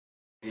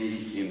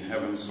in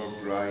heaven so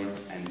bright,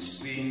 and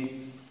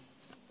sing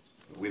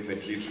with a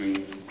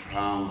glittering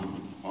crown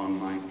on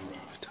my brow.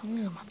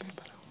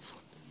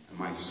 And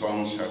my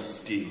song shall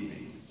still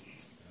be,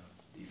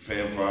 if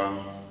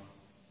ever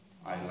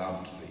I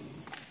loved thee,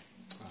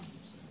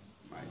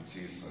 my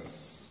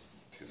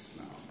Jesus,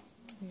 'tis now.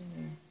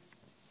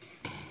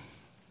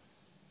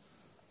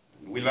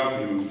 And we love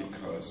him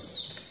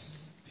because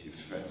he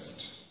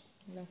first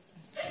loved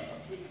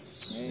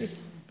us.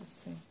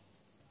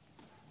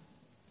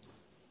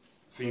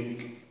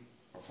 Think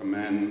of a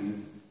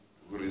man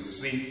who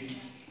received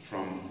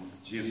from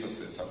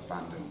Jesus'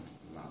 abundant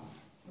love.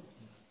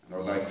 And I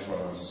would like for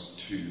us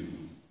to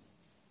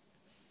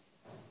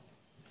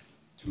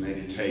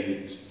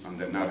meditate on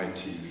the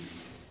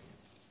narrative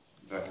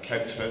that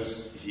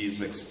captures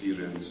his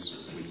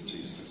experience with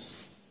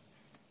Jesus.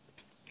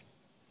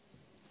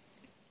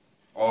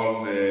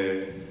 All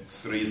the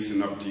three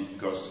synoptic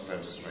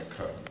gospels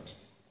record.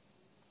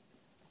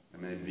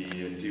 There may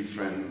be a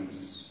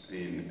difference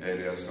in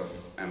areas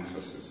of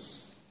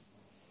emphasis,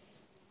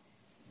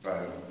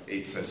 but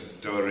it's a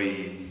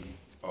story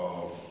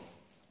of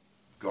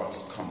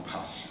God's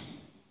compassion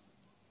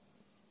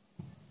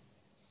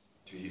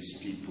to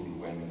his people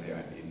when they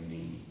are in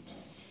need.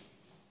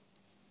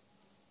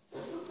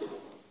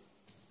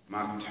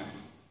 Mark 10.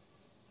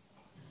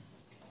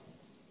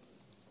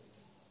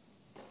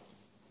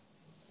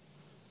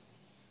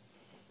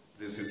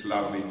 This is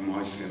love in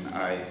motion.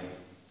 I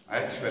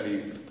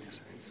actually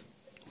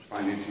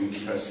find it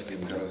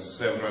interesting. There are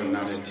several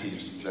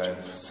narratives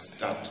that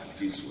start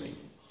this way.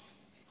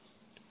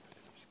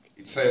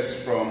 It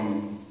says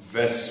from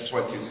verse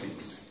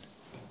 46,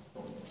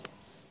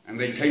 and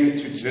they came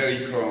to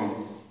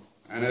Jericho,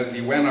 and as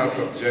he went out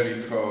of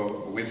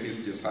Jericho with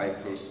his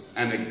disciples,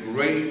 and a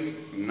great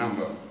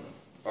number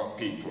of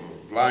people,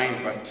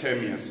 blind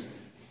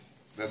Bartimaeus,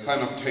 the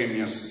son of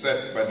Timaeus,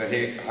 sat by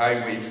the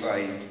highway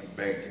side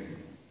begging.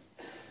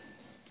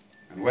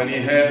 And when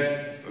he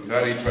heard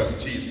that it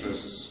was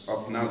Jesus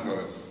of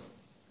Nazareth,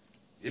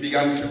 he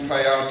began to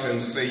cry out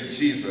and say,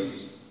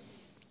 Jesus,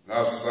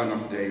 thou son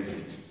of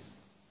David,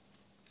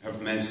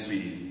 have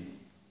mercy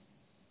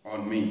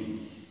on me.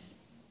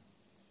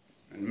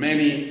 And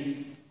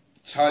many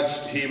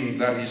charged him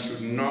that he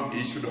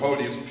should hold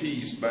his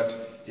peace,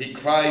 but he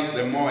cried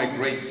the more a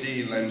great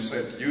deal and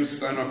said, you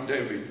son of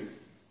David,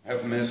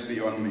 have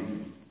mercy on me.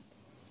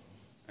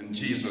 And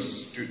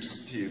Jesus stood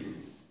still,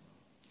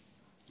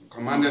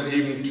 commanded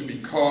him to be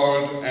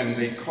called, and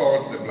they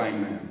called the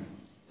blind man,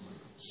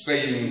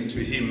 saying to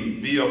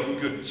him, be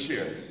of good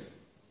cheer.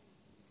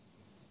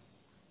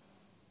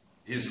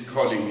 He's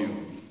calling you.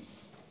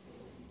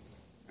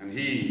 And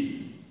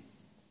he,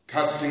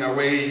 casting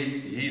away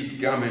his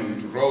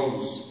garment,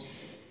 rose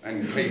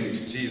and came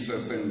to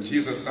Jesus. And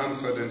Jesus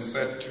answered and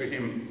said to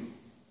him,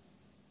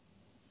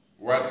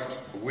 what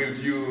will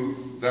you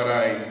that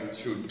I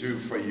should do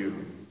for you?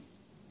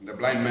 And the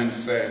blind man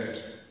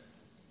said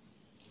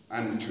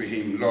unto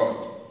him,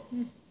 Lord,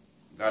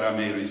 that I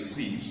may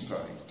receive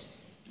sight.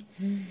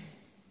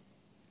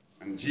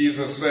 And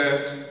Jesus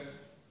said,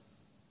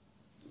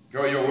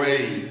 go your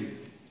way,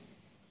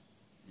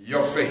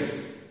 your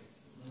faith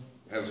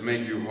has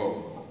made you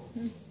whole.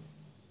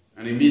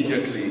 And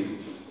immediately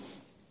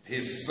he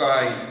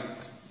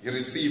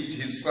received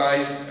his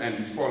sight and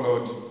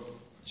followed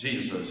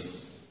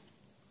Jesus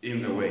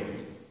in the way.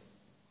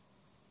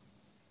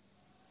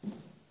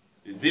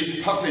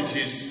 This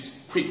passage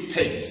is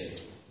quick-paced.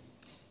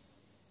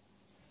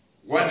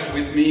 Watch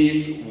with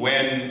me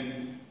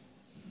when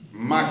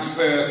Mark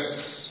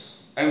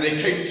says, and they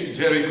came to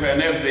Jericho,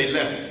 and as they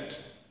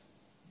left,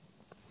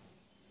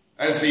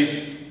 as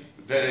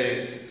if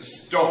the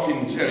stop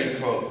in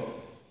Jericho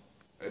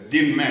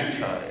didn't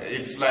matter.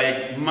 It's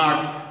like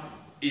Mark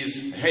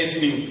is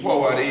hastening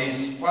forward,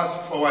 he's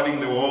fast forwarding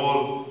the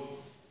whole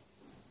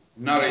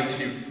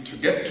narrative to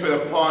get to a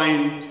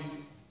point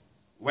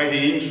where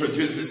he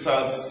introduces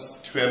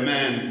us to a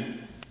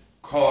man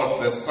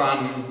called the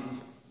son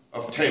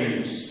of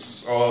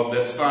Timaeus, or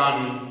the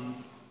son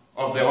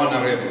of the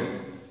honorable.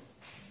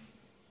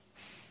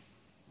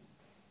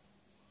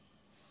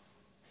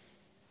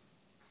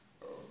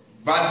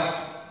 But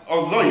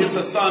although he's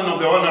a son of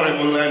the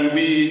honorable, and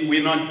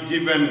we're not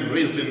given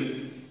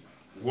reason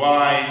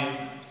why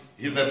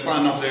he's the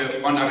son of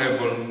the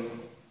honorable,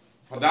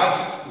 for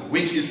that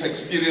which he's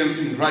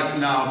experiencing right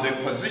now, the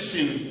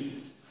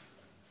position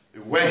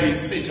where he's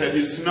seated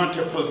is not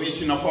a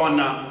position of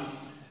honor.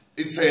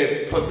 It's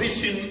a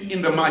position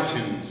in the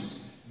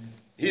margins.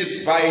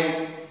 He's by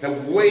the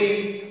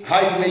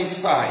highway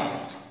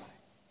side.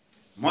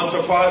 Most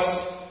of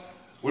us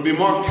will be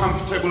more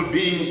comfortable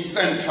being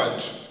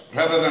centered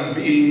rather than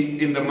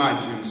being in the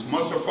margins.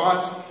 Most of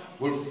us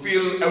will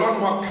feel a lot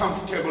more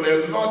comfortable,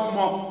 a lot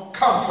more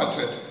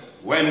comforted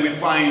when we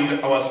find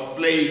our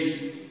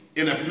place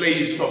in a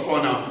place of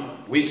honor,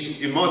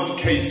 which in most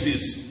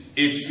cases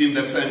it's in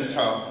the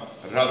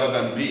center rather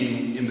than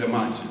being in the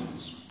margins.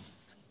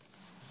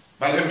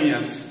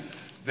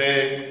 Bartimaeus,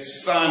 the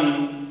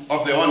son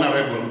of the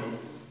honorable,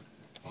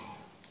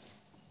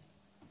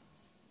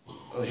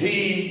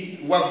 he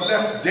was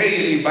left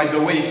daily by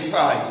the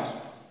wayside,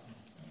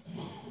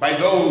 by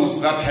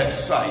those that had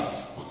sight.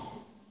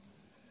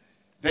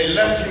 They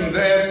left him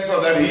there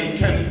so that he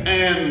can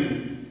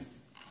earn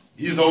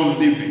his own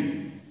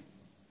living.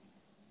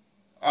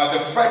 The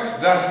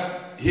fact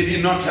that he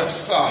did not have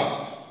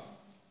sight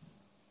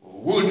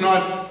would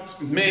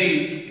not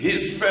make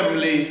his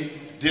family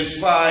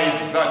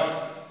decide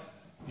that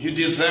he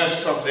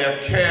deserves of their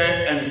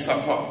care and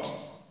support.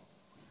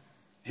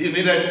 He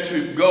needed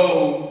to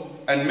go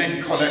and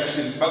make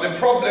collections. But the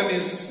problem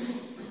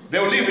is,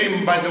 they'll leave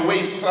him by the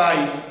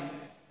wayside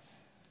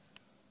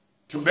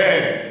to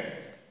beg.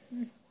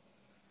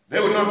 They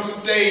will not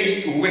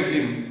stay with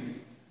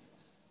him.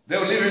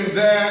 They'll leave him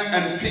there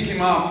and pick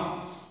him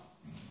up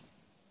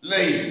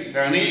late.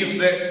 And if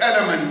the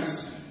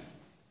elements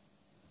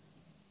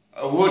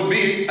would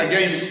be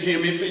against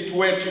him, if it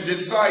were to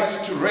decide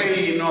to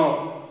rain,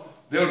 or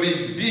there will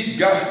be big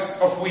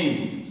gusts of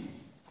wind,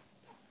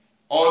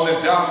 all the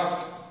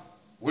dust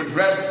would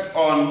rest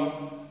on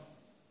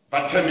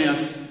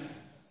Bartimaeus.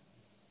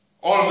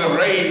 All the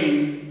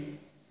rain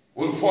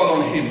will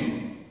fall on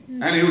him.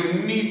 And he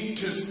will need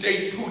to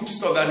stay put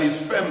so that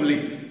his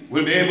family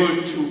will be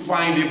able to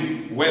find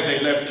him where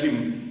they left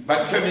him.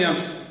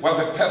 Bartimaeus was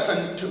a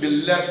person to be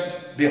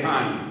left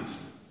behind.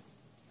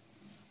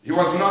 He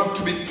was not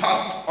to be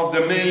part of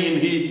the main.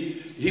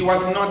 He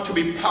was not to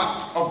be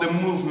part of the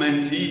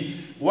movement. He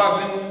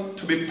wasn't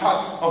to be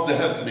part of the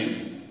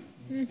happening.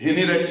 He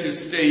needed to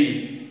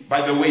stay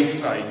by the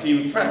wayside.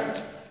 In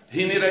fact,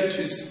 he needed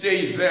to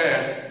stay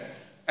there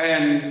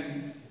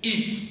and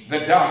eat the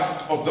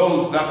dust of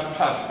those that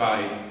pass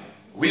by.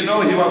 We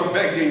know he was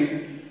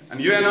begging, and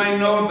you and I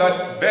know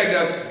that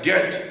beggars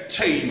get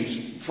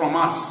change from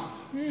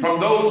us, from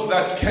those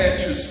that care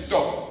to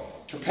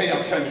stop, to pay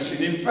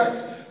attention. In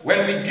fact, when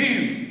we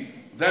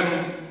give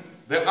them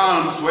the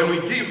alms, when we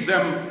give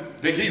them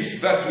the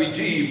gifts that we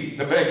give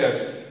the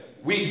beggars,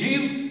 we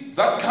give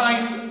that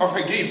kind of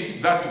a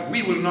gift that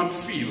we will not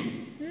feel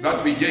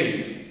that we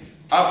gave.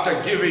 After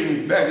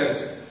giving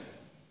beggars,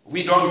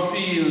 we don't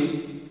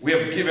feel we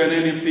have given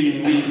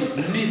anything, we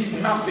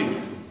miss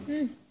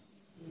nothing.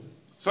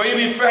 So in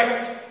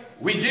effect,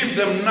 we give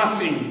them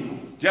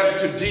nothing just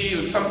to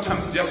deal,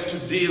 sometimes just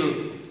to deal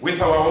with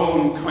our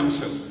own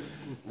conscience.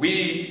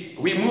 We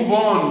move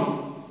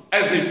on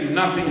as if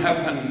nothing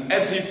happened,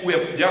 as if we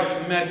have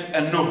just met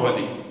a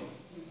nobody.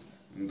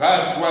 And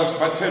that was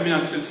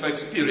Bartimaeus'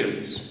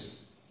 experience.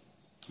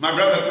 My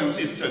brothers and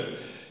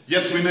sisters,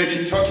 yes, we may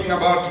be talking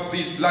about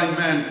this blind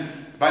man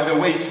by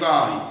the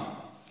wayside.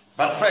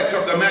 But fact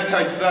of the matter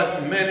is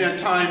that many a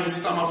times,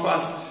 some of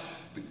us,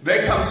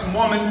 there comes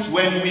moments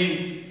when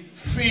we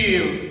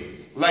feel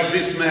like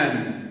this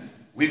man.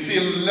 We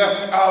feel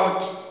left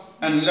out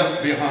and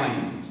left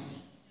behind.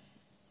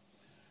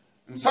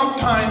 And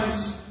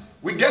sometimes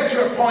we get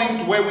to a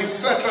point where we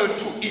settle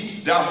to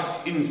eat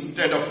dust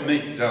instead of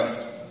make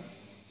dust.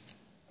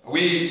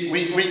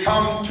 We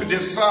come to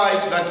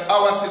decide that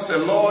ours is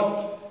a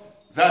lot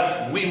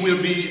that we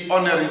will be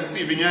on a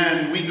receiving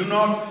end. We do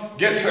not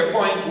get to a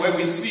point where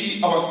we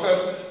see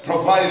ourselves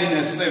providing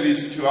a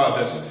service to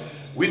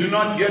others. We do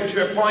not get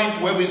to a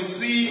point where we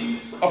see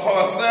of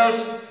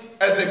ourselves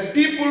as a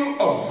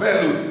people of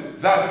value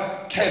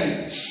that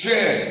can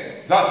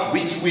share that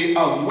which we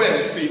are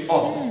worthy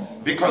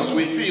of, because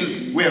we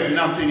feel we have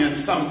nothing, and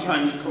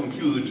sometimes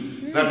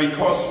conclude that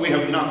because we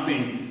have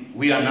nothing,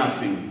 we are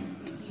nothing.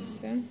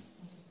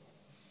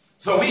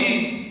 So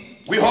we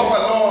hop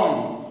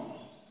along.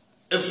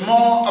 It's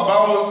more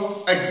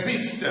about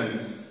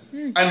existence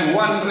and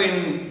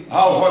wondering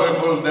how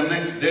horrible the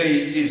next day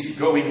is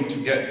going to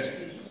get.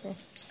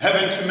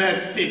 Haven't you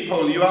met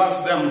people, you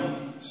ask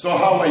them, so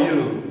how are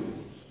you?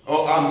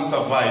 Oh, I'm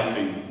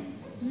surviving.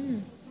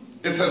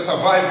 It's a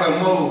survival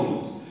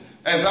mode.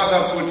 As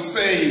others would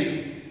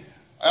say,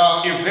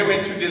 if they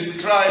were to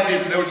describe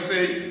it, they would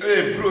say,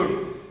 hey,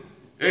 bro,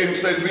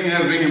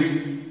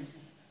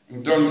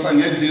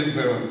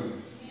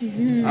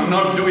 I'm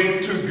not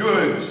doing too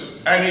good.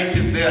 And it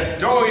is their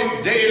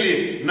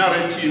daily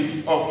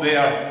narrative of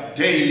their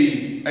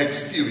daily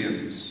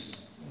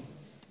experience.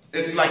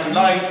 It's like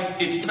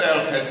life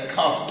itself has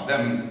cast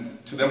them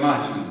to the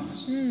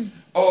margins.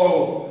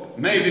 Or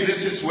maybe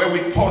this is where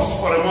we pause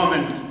for a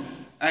moment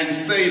and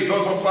say,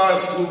 those of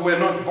us who were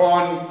not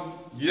born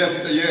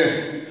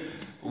yesteryear,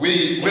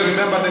 we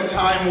remember the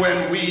time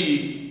when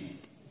we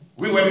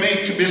were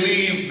made to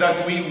believe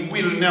that we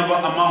will never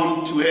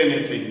amount to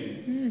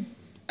anything.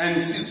 And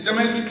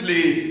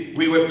systematically,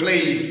 we were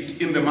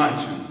placed in the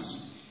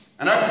margins.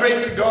 And I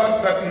pray to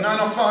God that none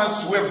of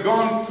us who have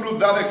gone through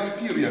that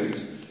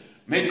experience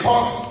may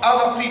cause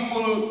other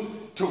people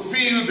to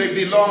feel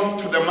they belong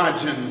to the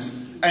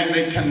margins and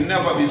they can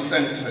never be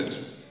centered.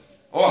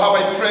 Oh, how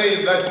I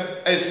pray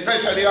that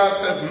especially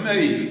us as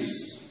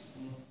males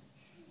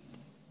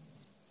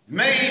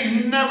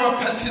may never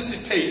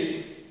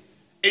participate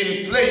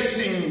in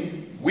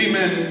placing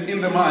women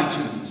in the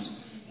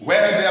margins,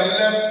 where they are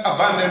left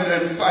abandoned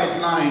and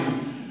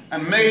sidelined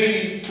and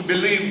made to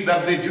believe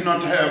that they do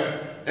not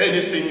have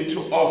anything to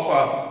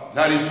offer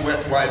that is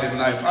worthwhile in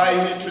life.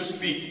 I need to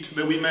speak to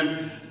the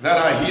women that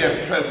are here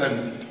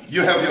present.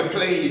 You have your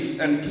place,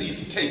 and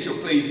please take your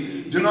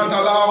place. Do not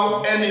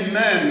allow any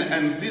man,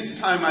 and this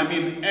time I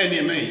mean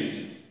any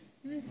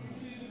man,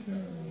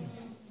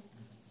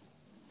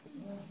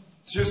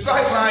 to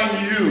sideline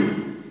you.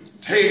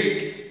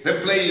 Take the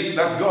place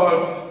that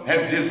God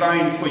has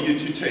designed for you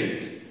to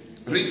take.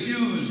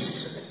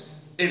 Refuse,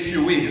 if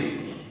you will,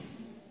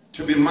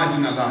 to be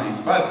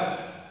marginalized. But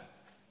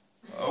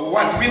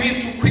what we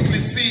need to quickly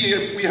see,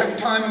 if we have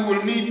time, we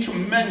will need to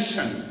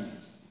mention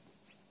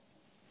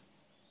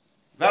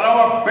that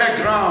our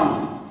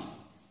background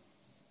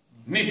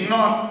need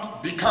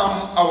not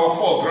become our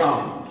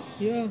foreground.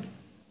 Yeah.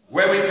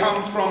 Where we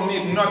come from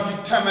need not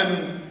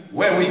determine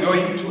where we're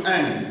going to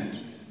end.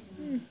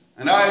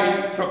 And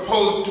I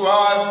propose to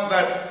us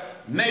that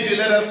maybe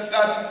let us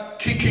start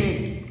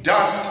kicking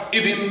dust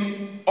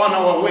even on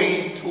our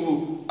way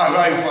to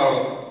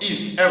arrival,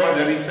 if ever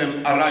there is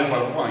an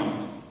arrival point.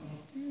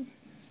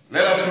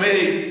 Let us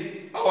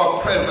make our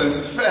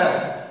presence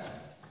felt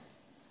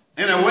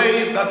in a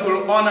way that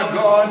will honor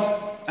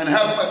God and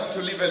help us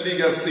to leave a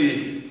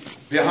legacy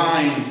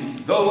behind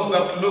those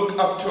that look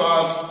up to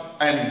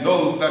us and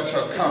those that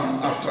shall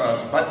come after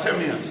us.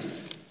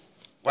 Bartimaeus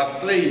was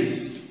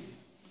placed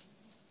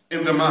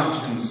in the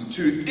margins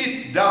to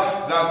eat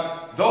dust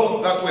that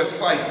those that were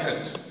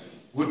sighted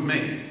would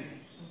make.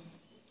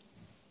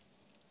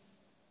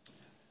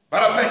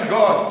 But I thank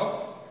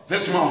God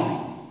this morning,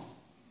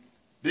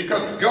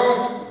 because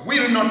God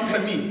will not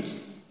permit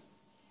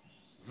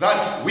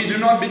that we do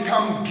not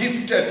become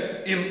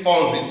gifted in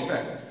all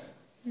respect.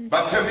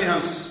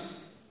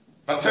 Bartimaeus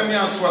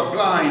was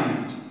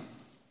blind,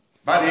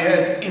 but he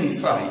had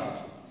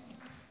insight.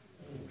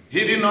 He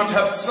did not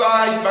have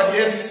sight, but he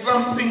had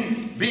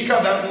something bigger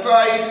than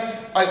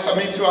sight. I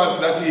submit to us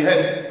that he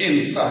had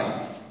insight.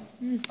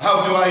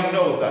 How do I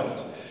know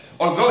that?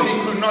 Although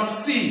he could not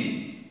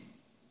see,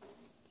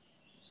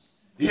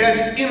 he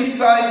had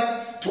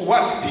insights to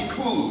what he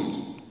could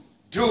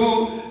do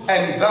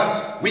and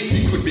that which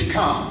he could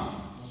become.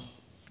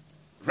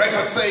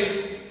 Record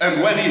says,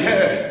 and when he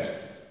heard.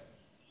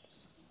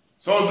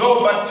 So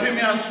although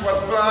Bartimaeus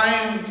was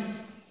blind,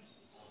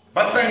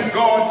 but thank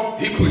God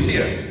he could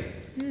hear.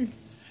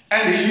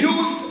 And he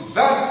used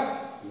that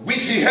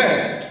which he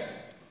had,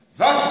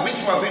 that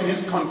which was in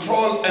his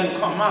control and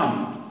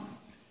command,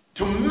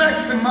 to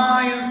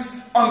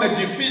maximize on the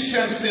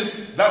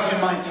deficiencies that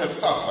he might have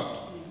suffered.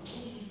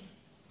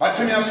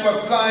 Bartimaeus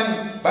was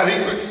blind, but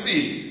he could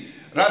see.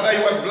 Rather,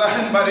 he was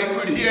blind, but he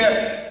could hear.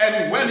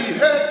 And when he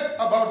heard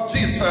about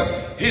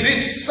Jesus, he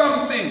did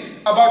something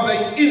about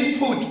the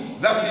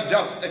input that he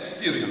just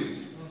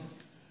experienced.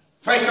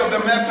 Fact of the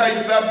matter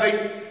is that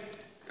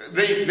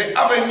the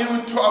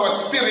avenue to our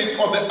spirit,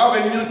 or the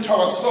avenue to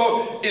our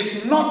soul,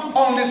 is not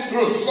only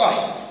through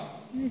sight.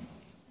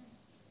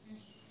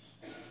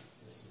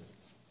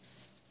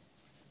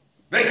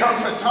 There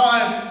comes a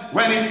time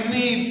when it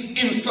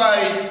needs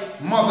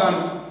insight more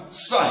than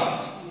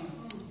sight.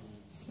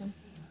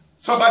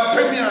 So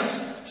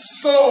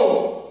Bartimaeus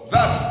saw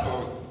that.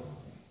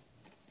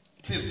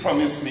 Please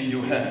promise me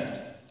you heard.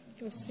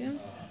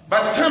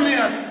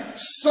 Bartimaeus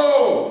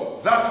saw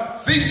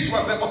that this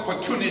was the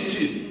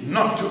opportunity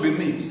not to be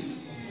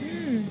missed.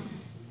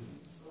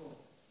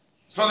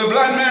 So the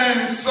blind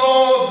man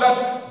saw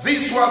that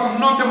this was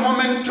not a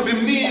moment to be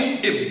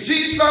missed. If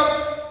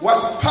Jesus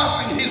was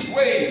passing his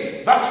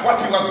way, that's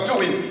what he was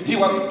doing. He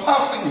was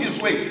passing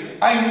his way.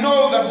 I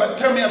know that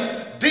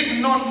Bartimaeus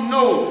did not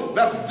know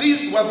that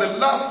this was the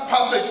last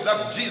passage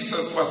that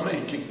Jesus was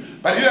making.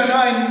 But you and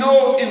I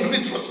know in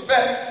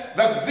retrospect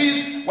that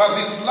this was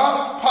his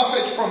last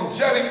passage from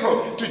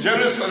Jericho to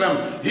Jerusalem.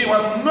 He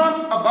was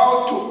not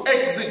about to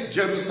exit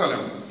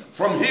Jerusalem.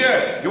 From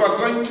here, he was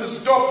going to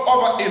stop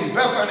over in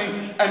Bethany,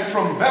 and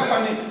from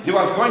Bethany, he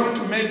was going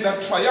to make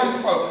that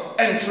triumphal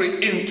entry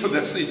into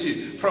the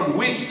city, from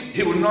which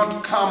he would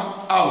not come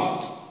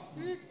out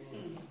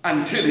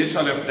until he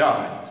shall have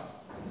died.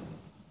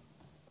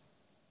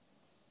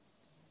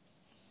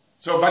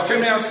 So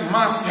Bartimaeus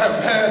must have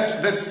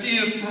heard the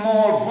still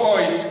small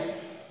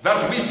voice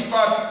that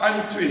whispered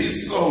unto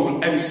his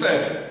soul and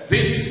said,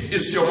 "This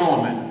is your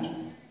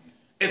moment.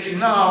 It's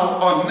now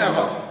or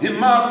never." He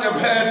must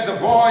have heard the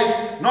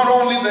voice, not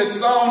only the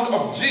sound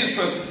of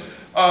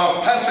Jesus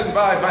passing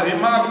by, but he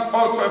must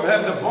also have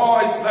heard the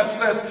voice that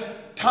says,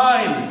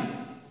 "Time,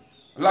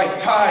 like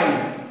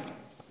tide,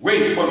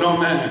 wait for no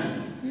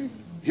man."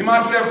 He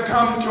must have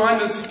come to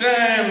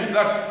understand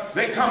that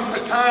there comes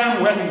a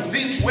time when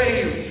this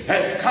wave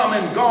has come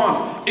and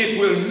gone. It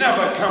will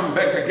never come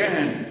back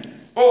again.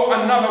 Or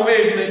another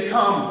wave may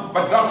come,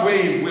 but that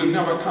wave will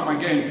never come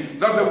again.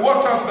 That the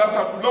waters that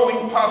are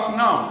flowing past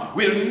now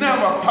will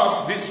never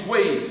pass this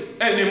way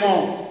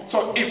anymore.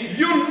 So if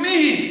you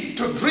need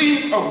to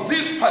drink of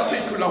these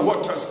particular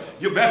waters,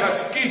 you better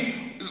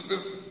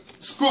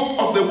scoop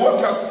of the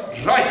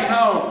waters right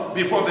now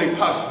before they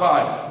pass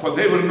by, for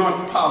they will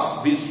not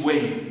pass this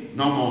way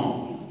no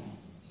more.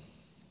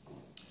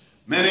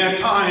 Many a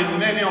time,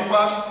 many of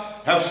us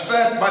have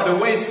sat by the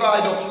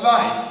wayside of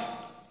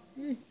life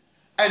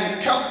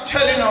and kept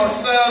telling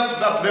ourselves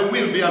that there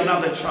will be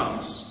another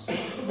chance,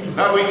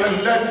 that we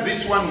can let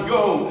this one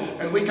go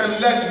and we can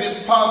let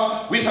this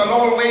pass. We shall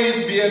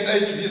always be at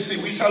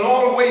HBC. We shall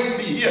always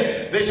be here.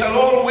 There shall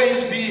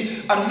always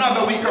be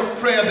another week of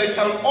prayer. There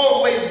shall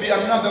always be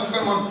another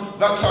sermon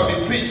that shall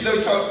be preached. There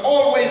shall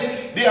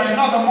always be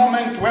another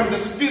moment when the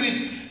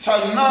Spirit shall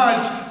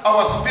nudge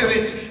our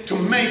spirit to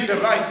make the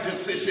right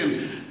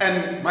decision.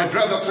 And my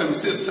brothers and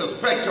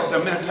sisters, fact of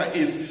the matter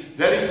is,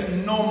 there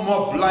is no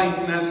more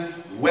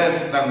blindness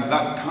worse than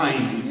that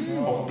kind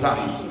of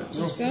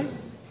blindness. Okay.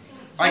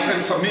 I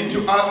can submit to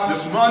us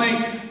this morning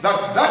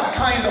that that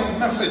kind of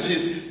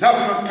messages does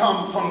not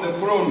come from the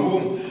throne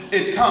room.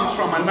 It comes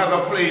from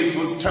another place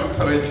whose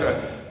temperature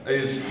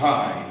is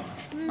high.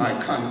 I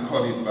can't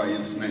call it by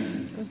its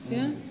name.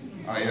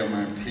 I am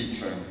a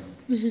preacher.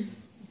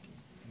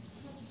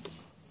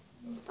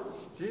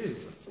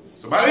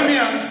 So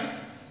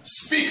Bartimaeus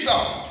speaks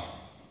out.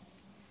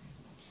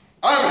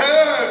 I've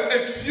heard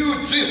it's you,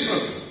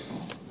 Jesus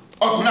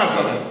of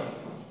Nazareth.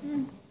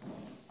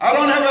 I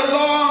don't have a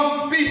long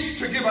speech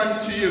to give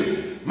unto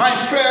you. My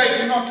prayer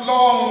is not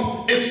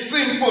long, it's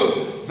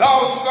simple. Thou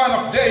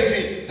Son of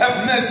David,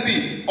 have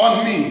mercy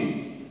on me.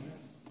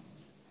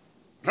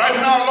 Right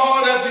now,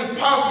 Lord, as you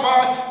pass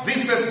by,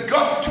 this has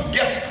got to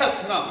get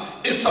personal.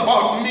 It's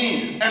about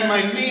me and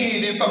my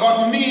need. It's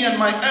about me and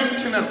my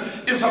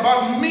emptiness. It's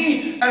about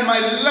me and my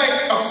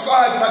lack of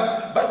sight.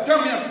 But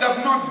Bartimaeus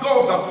does not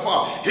go that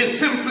far. He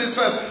simply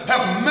says,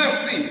 have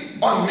mercy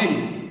on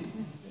me.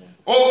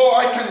 Oh,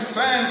 I can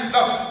sense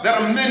that there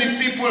are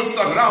many people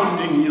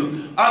surrounding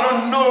you. I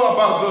don't know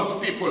about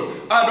those people.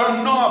 I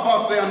don't know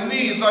about their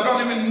needs. I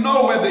don't even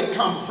know where they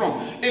come from.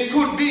 It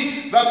could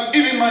be that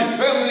even my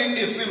family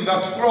is in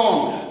that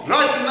throng.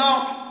 Right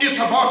now, it's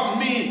about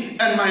me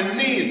and my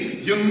need.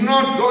 You're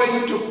not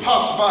going to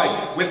pass by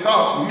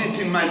without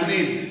meeting my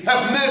need.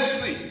 Have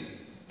mercy.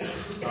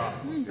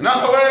 In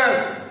other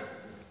words,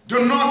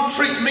 do not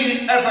treat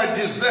me as I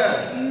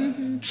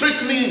deserve.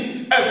 Treat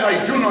me as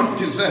I do not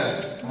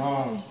deserve.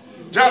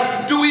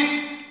 Just do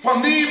it for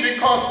me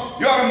because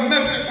you are a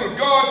merciful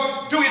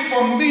God. Do it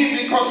for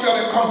me because you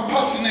are a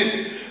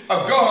compassionate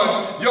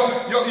God.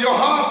 Your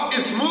heart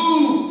is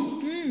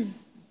moved.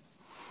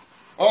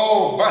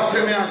 Oh,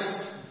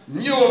 Bartimaeus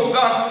knew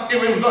that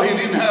even though he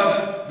didn't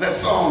have the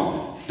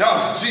song,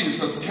 does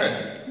Jesus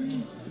care?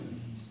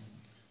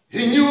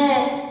 He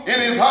knew in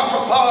his heart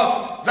of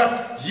hearts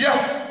that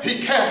yes,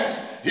 he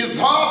cares. His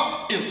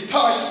heart is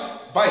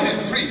touched by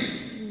his grief.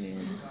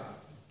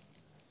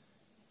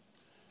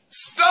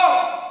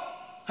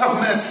 Stop, have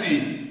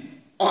mercy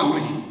on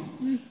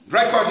me.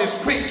 Record is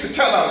quick to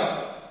tell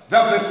us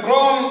that the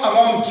throng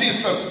around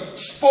Jesus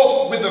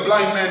spoke with the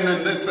blind man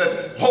and they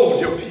said, hold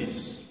your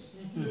peace.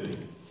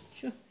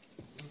 Sure.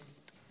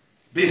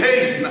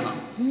 Behave now.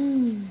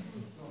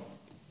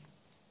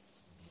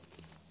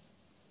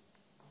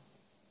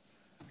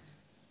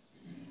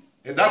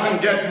 It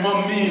doesn't get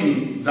more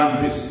mean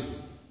than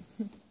this.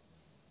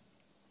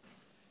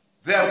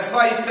 They are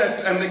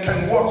sighted and they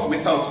can walk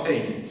without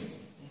aid.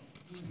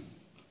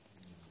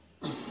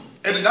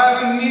 It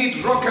doesn't need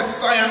rocket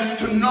science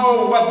to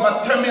know what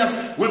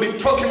Bartimaeus will be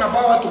talking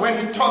about when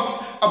he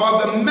talks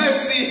about the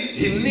mercy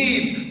he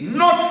needs,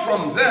 not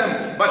from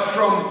them, but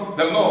from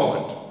the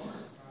Lord.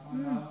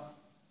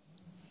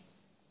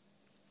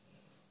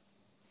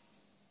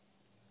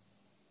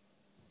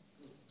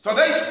 So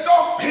they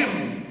stop him.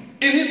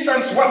 In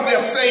essence, what they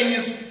are saying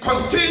is,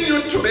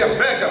 continue to be a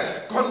beggar.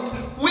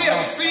 We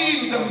have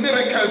seen the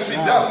miracles he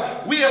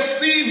does. We have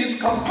seen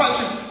his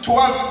compassion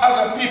towards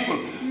other people.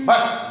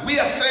 But we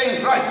are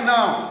saying right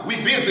now,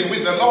 we're busy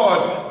with the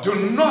Lord.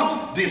 Do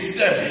not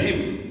disturb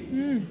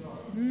him.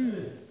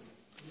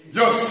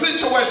 Your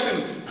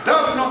situation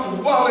does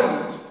not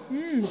warrant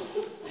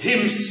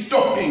him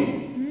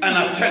stopping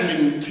and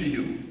attending to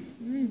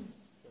you.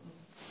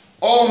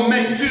 Or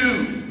make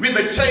do with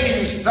the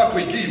change that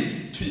we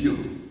give to you.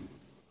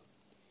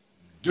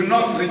 Do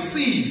not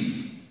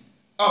receive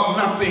of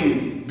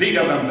nothing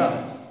bigger than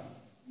that.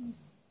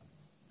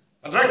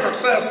 The record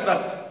says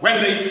that when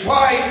they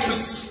tried to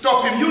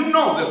stop him, you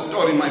know the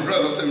story, my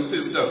brothers and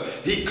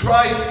sisters. He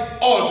cried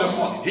all the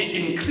more.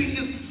 He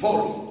increased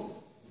volume.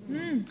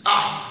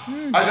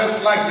 I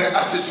just like the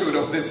attitude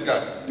of this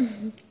guy.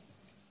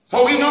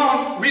 So we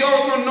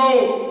also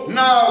know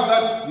now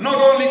that not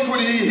only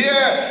could he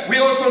hear, we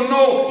also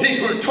know he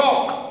could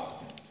talk.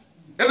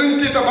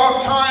 Isn't it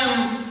about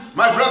time,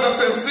 my brothers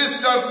and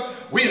sisters,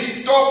 we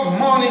stop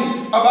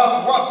mourning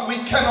about what we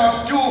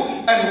cannot do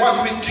and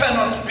what we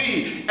cannot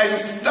be and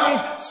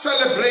start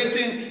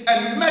celebrating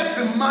and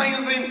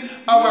maximizing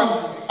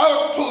our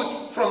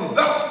output from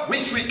that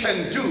which we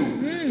can do,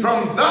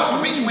 from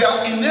that which we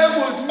are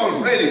enabled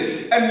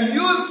already, and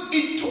use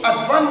it to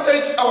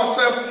advantage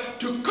ourselves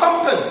to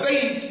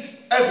compensate,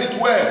 as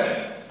it were,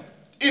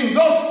 in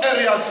those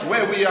areas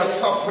where we are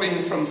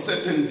suffering from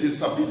certain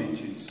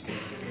disabilities.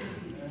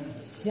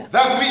 Yeah.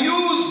 That we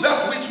use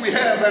that which we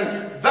have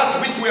and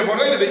that which we have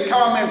already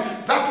become and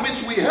that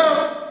which we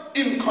have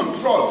in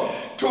control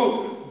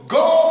to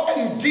go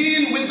and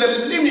deal with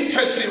the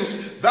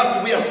limitations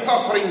that we are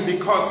suffering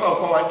because of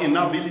our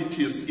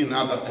inabilities in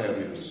other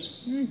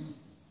areas.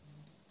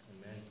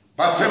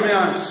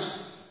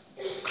 Bartimaeus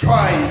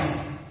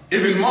cries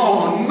even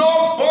more.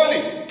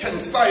 Nobody can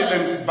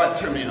silence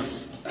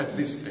Bartimaeus at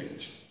this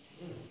stage.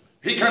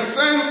 He can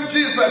sense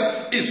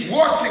Jesus is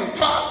walking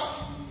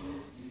past,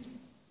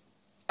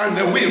 and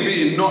there will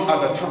be no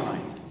other time.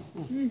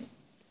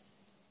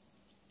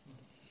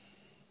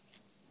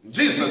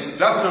 Jesus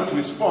does not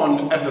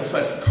respond at the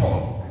first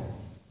call.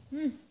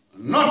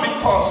 Not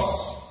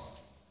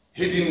because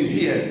he didn't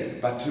hear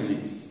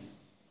Bartimaeus,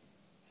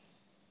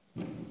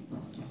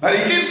 but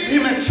he gives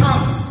him a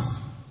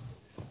chance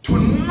to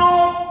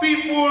know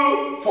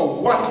people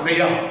for what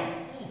they are.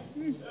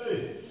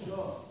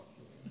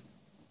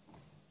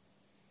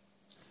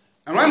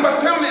 And when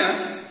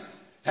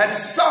Bartimaeus had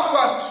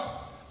suffered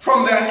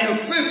from their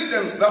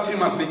insistence that he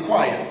must be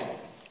quiet,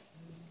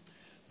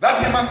 that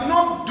he must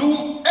not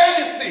do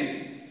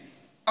anything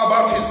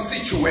about his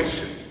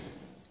situation,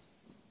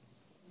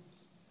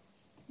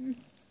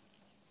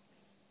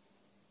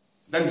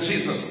 then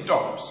Jesus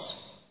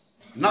stops.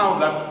 Now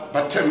that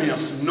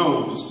Bartimaeus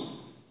knows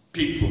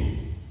people,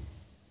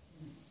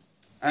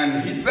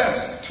 and he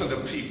says to the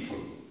people,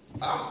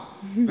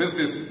 this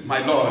is my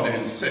Lord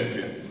and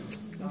Savior.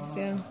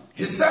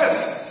 He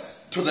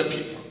says to the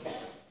people,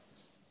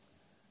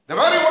 the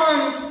very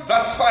ones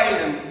that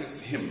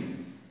silences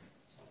him,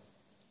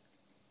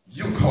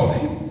 you call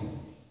him.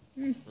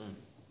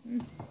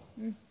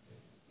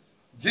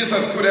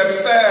 Jesus could have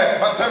said,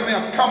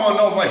 Bartimaeus, come on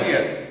over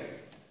here.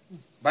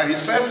 But he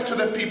says to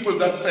the people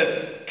that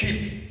said,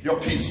 keep your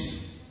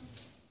peace.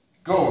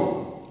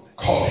 Go,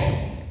 call him.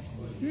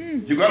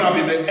 You're going to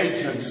be the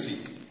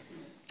agency.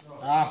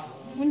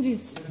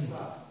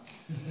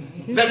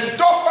 The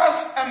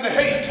stoppers and the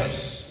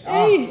haters.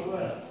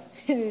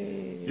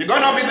 You're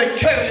going to be the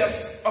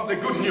carriers of the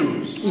good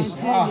news.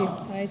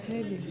 I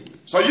tell you.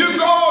 So you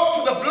go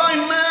to the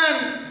blind man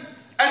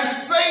and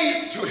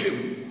say to him,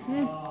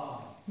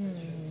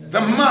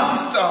 the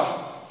master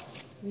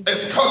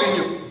is calling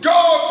you.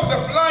 Go to the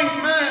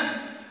blind man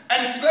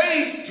and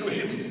say to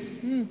him,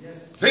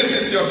 this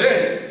is your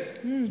day.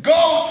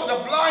 Go to the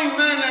blind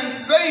man and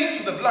say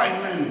to the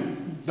blind man,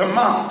 the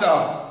master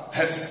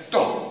has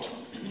stopped.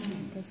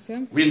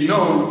 We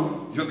know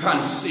you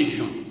can't see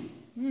him,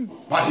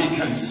 but he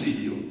can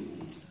see you.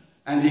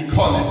 And he's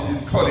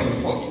calling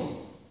for you.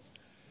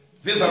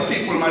 These are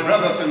people, my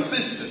brothers and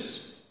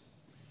sisters.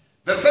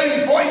 The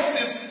same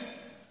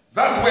voices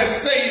that were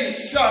saying,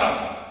 shut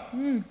up.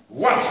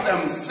 Watch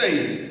them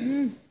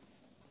saying,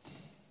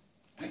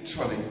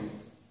 actually,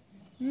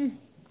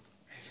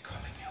 he's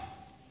calling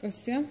you.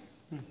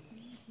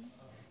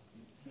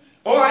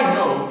 Oh,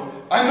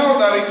 I know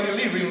that if you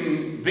live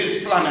in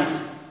this planet,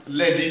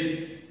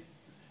 lady,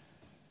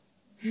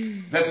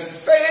 the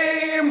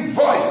same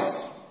voice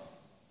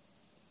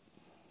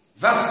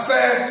that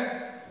said,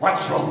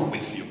 what's wrong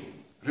with you?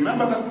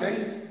 Remember that day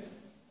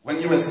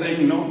when you were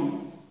saying no?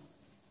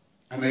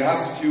 And they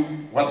asked you,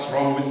 what's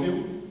wrong with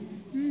you?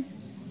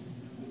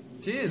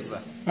 Jesus.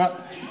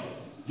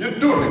 You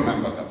do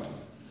remember that.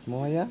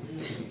 Moya?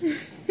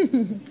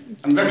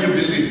 And then you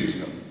believed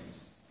them.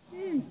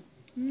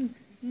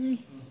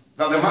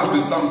 That there must be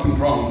something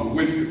wrong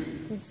with you.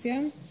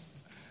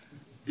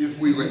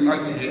 If we were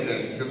not here,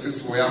 this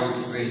is where I would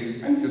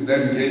say, and you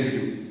then gave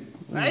you.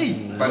 Hey.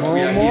 But we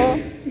are here.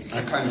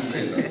 I can't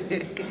say that.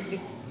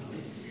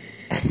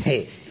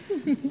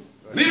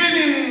 Even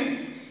in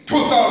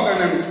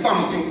 2000 and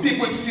something,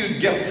 people still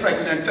get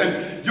pregnant, and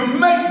you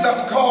make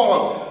that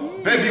call,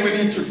 baby, we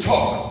need to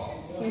talk.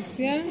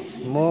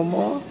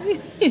 More? We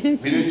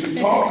need to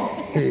talk.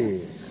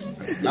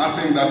 There's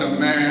nothing that a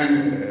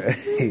man...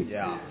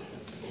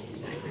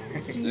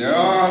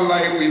 Yeah,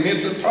 like we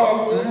need to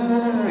talk.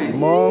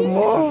 More?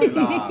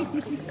 Yeah,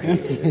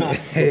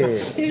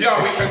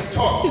 we can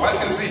talk. What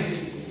is it?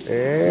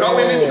 Now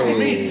we need to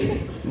meet.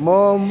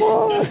 More?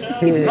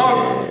 Not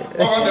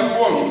over the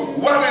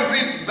phone. What is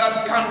it that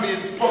can be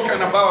spoken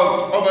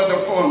about over the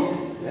phone?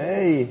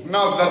 Hey.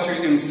 Now that you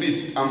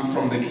insist, I'm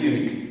from the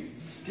clinic.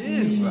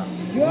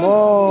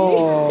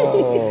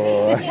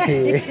 More.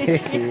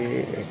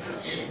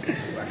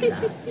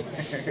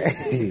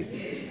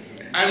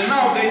 And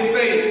now they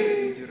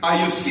say, are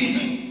you sick?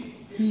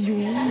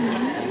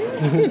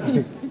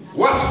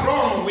 What's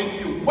wrong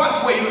with you?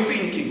 What were you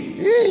thinking?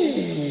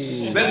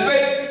 They say,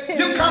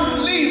 you can't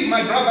live,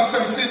 my brothers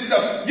and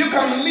sisters. You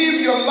can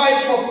live your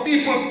life for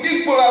people.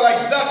 People are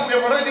like that. We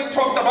have already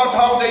talked about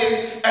how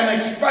an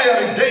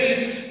expiry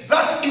date,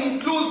 that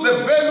includes the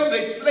value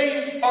they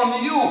place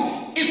on you.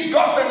 It's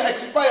got an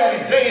expiry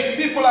date.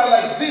 People are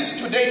like this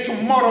today,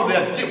 tomorrow they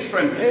are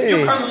different.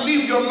 You can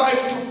live your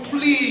life to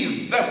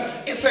please them.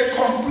 It's a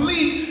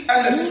complete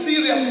and a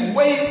serious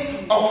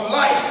waste of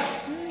life.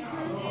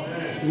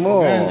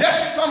 More. Yet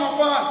some of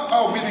us,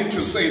 we need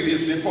to say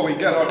this before we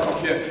get out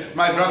of here,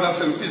 my brothers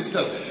and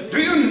sisters.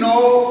 Do you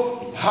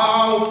know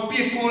how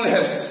people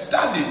have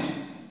studied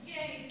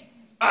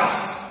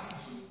us?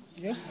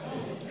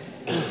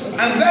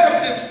 And they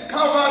have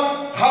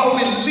discovered how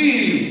we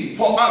live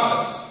for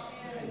others.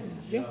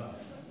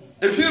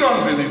 If you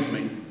don't believe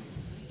me,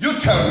 you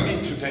tell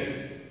me today,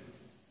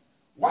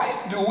 why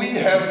do we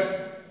have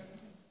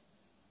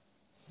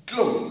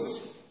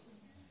clothes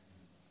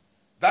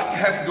that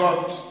have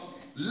got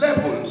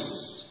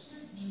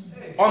labels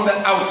on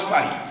the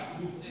outside?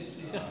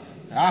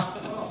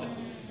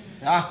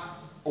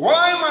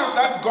 Why must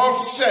that golf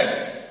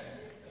shirt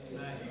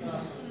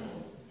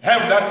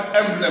have that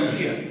emblem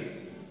here?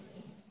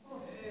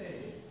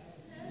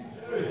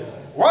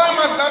 Why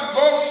must that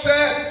golf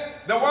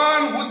shirt, the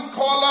one whose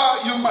collar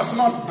you must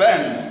not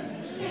bend?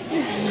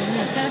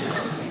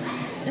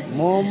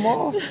 More.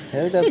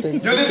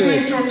 Helderburg. You're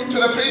listening to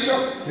the preacher?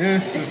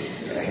 Yes.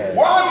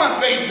 Why must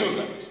they do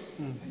that?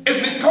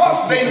 It's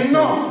because they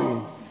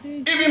know,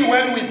 even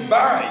when we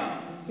buy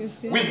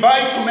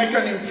to make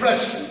an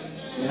impression.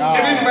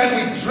 Even when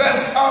we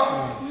dress up,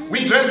 we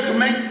dress to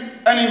make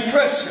an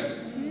impression.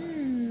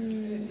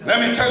 Let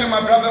me tell you,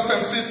 my brothers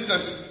and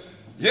sisters,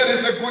 here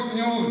is the good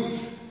news.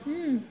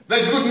 The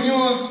good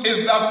news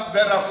is that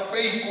there are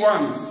fake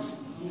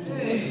ones.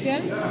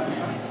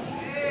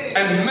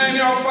 And many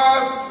of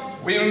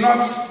us will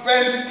not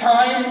spend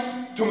time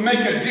to make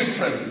a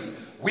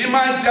difference. We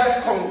might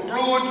just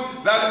conclude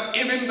that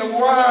even the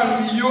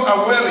one you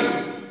are wearing.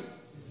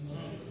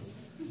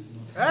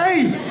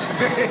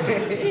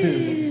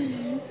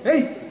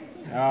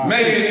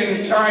 Made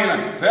in China.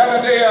 The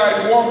other day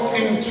I walked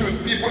into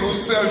people who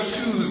sell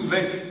shoes.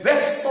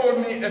 They sold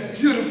me a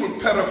beautiful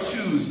pair of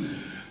shoes.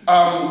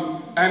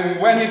 And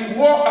when it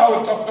wore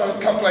out after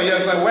a couple of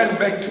years, I went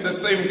back to the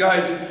same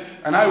guys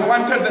and I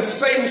wanted the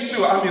same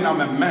shoe. I mean,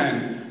 I'm a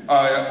man.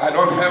 I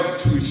don't have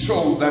to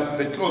show that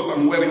the clothes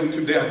I'm wearing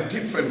today are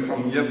different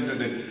from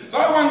yesterday. So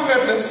I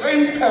wanted the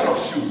same pair of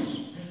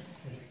shoes.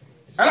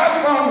 And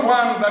I found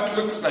one that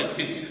looks like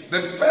it.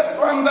 The first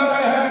one that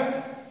I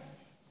had,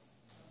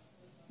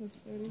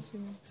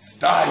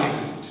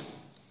 styled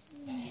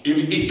in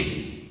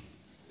Italy.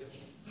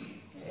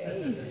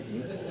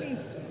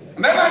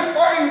 And then I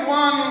find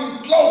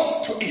one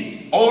close to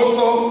it,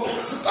 also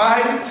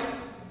styled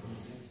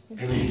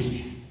in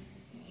Italy.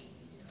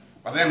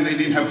 But then they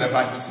didn't have the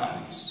right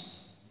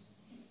size.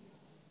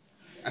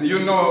 And you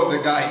know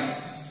the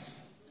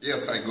guys,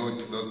 yes, I go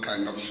to those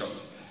kind of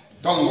shops.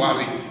 Don't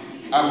worry,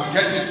 I'll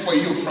get it for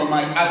you from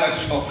my other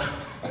shop.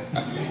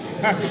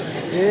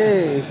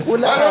 Hey, I don't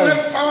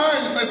have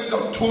time. He says,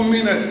 no, 2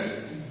 minutes.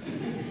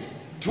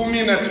 2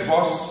 minutes,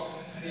 boss.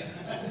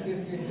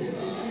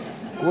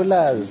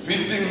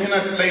 15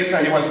 minutes later,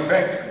 he was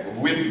back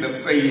with the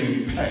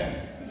same pair.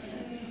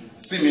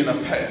 Similar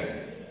pair.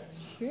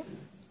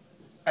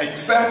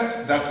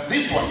 Except that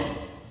this one,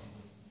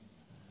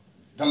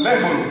 the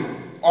label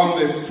on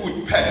the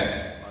foot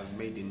pad was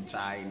made in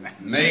China.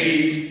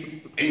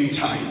 Made in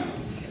China.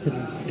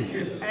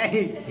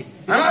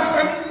 And I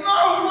said, no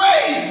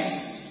ways.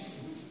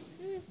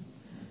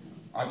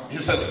 He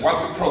says,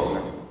 what's the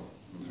problem?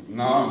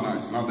 No,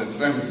 it's not the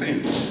same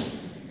thing.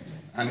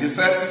 And he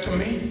says to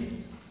me,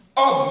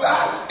 oh,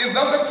 is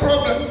that the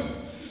problem?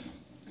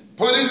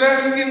 Put his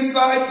hand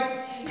inside,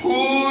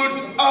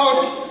 pulled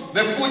out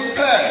the foot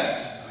pad,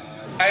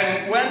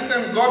 and went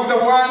and got the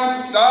one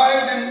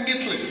styled in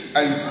Italy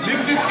and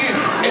slipped it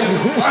in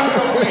front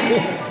of me.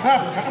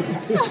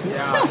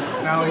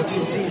 Yeah, now it's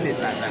in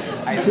China.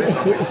 I said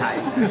something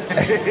China.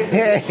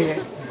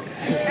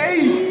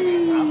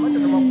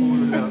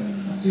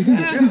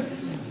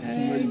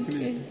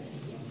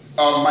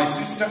 My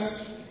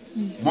sisters,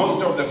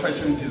 most of the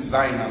fashion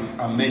designers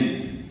are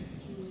men.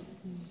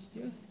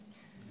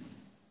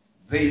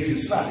 They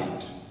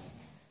decide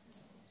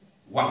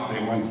what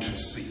they want to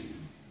see.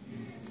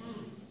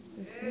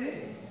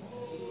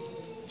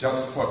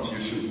 Just thought you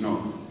should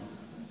know.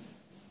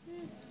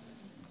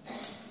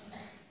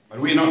 But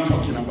we're not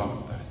talking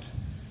about that.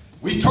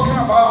 We're talking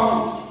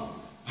about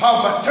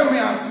how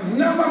Bartimaeus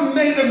never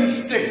made a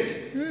mistake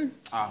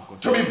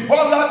to be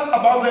bothered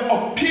about the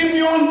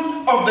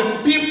opinion of the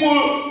people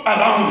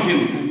around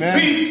him. Amen.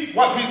 This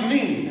was his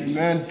need.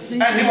 Amen.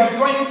 And he was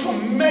going to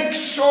make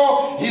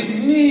sure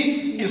his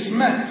need is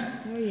met.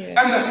 Oh,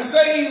 yeah. And the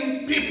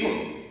same people,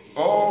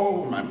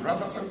 oh, my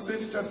brothers and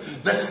sisters,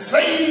 the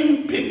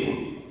same people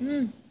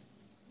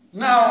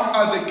now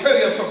are the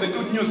carriers of the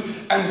good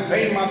news, and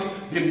they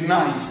must be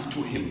nice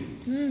to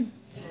him.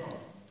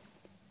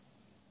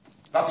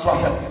 That's what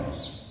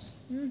happens.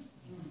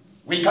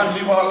 We can't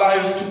live our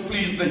lives to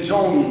please the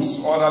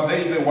Jones, or are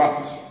they the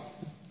what?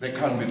 They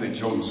can't be the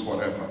Jones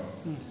forever.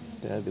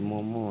 They are the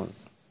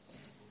Mormons.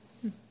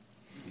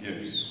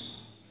 Yes.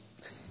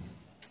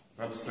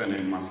 That's the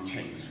name must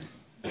change.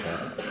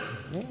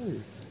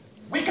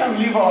 We can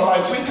live our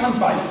lives. We can't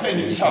buy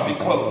furniture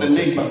because the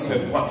neighbors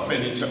have bought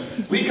furniture.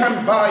 We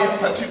can't buy a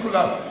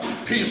particular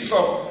piece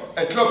of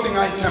a clothing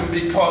item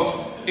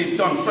because it's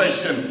on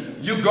fashion.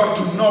 You got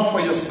to know for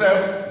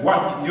yourself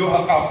what you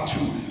are up to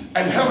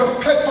and have a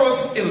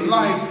purpose in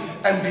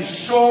life and be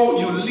sure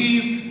you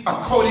live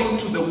according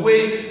to the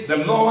way the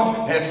Lord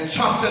has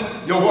charted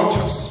your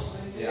waters.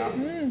 Yeah.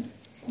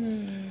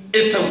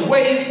 It's a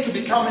waste to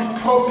become a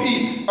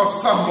copy of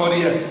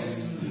somebody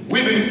else.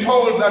 We've been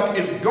told that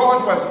if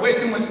God was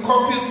working with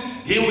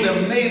copies, he would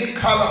have made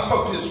color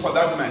copies for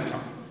that matter.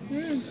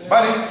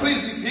 But it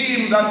pleases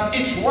him that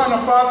each one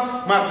of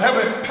us must have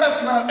a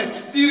personal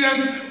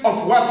experience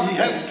of what he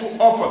has to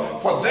offer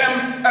for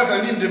them as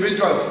an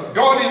individual.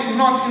 God is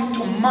not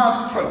into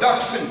mass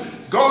production.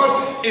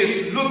 God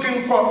is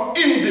looking for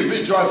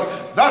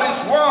individuals. That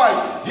is why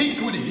he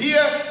could hear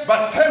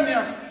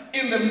Bartimaeus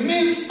in the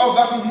midst of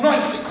that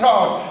noisy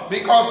crowd,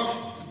 because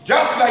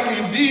just like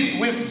he did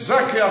with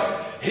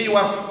Zacchaeus, he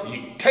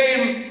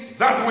came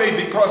that way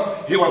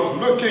because he was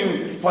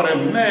looking for a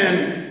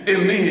man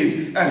in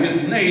need, and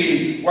his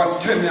name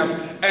was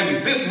Bartimaeus.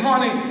 And this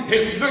morning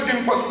he's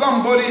looking for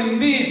somebody in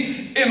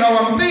need in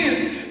our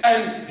midst,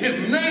 and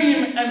his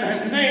name and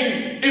her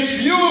name,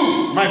 it's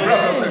you, my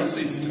brothers and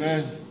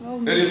sisters.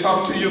 It is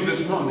up to you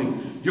this morning.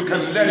 You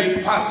can let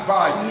it pass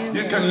by.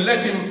 You can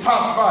let him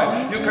pass by.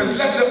 You can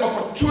let the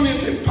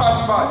opportunity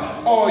pass by.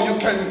 Or you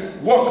can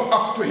walk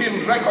up to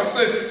him. Record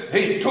says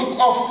he took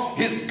off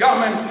his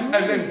garment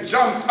and then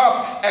jumped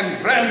up and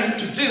ran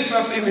to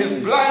Jesus in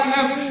his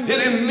blindness. He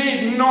didn't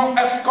need no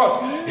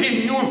escort.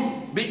 He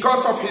knew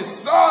because of his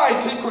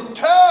sight, he could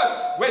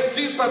tell where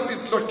Jesus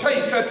is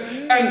located.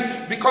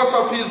 And because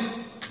of his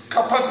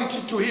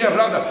capacity to hear,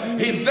 rather,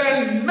 he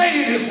then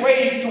made his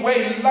way to where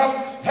he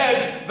last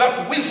heard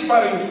that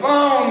whispering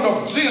sound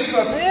of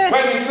Jesus. When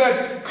he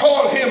said,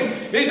 call him,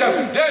 he just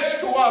dashed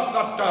towards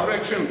that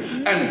direction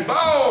and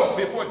bowed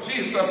before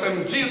Jesus.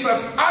 And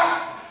Jesus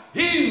asked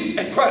him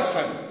a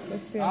question.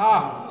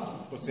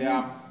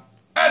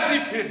 As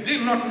if he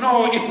did not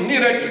know it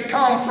needed to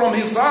come from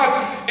his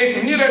heart.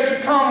 It needed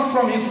to come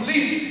from his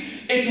lips.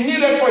 It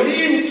needed for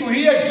him to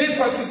hear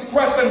Jesus'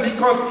 question,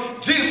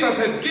 because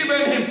Jesus had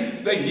given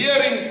him the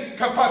hearing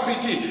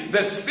capacity, the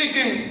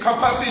speaking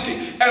capacity,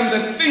 and the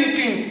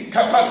thinking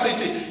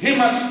capacity. He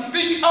must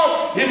speak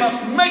out. He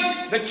must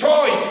make the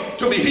choice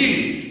to be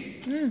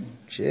healed.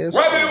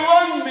 What do you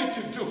want me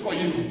to do for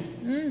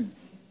you?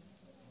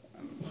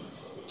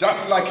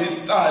 Just like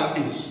his style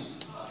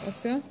is.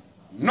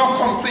 No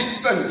complete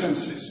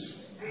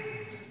sentences.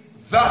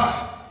 That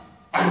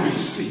I may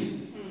see.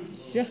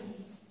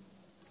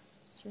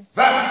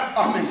 That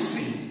I may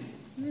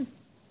see.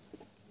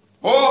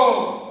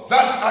 Oh,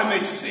 that I may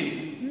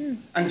see.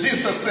 And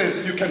Jesus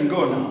says, you can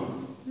go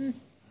now.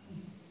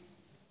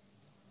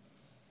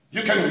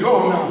 You can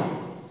go now,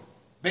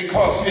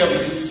 because you have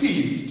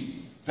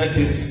received the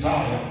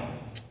desire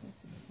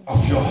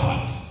of your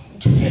heart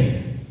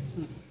today.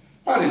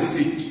 What is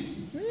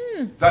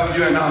it that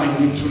you and I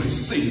need to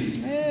receive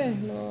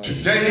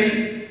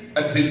today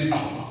at this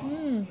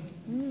hour?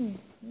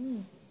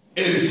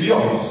 It is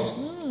yours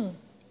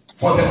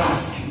for the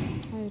asking.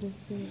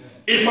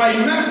 If I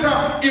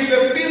matter, if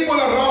the people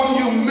around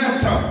you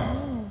matter,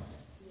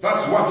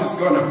 that's what it's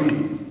going to be.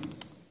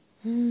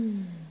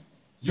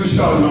 You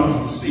shall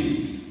not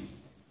receive.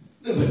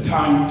 There's a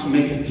time to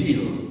make a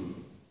deal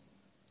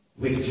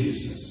with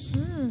Jesus.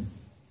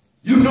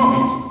 You know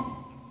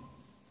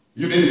it.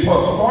 You've been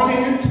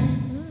postponing it.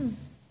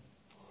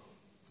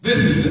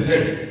 This is the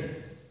day.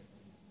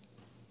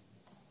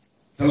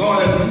 The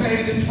Lord has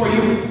made it for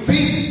you.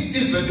 This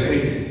is the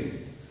day.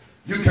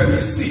 You can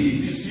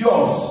receive. It's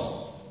yours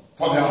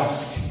for the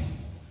asking.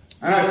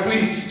 And I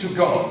plead to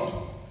God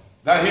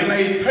that he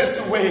may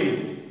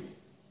persuade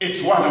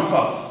each one of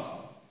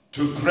us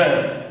to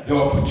grab the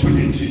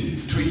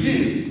opportunity to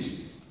yield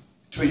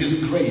to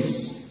his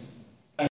grace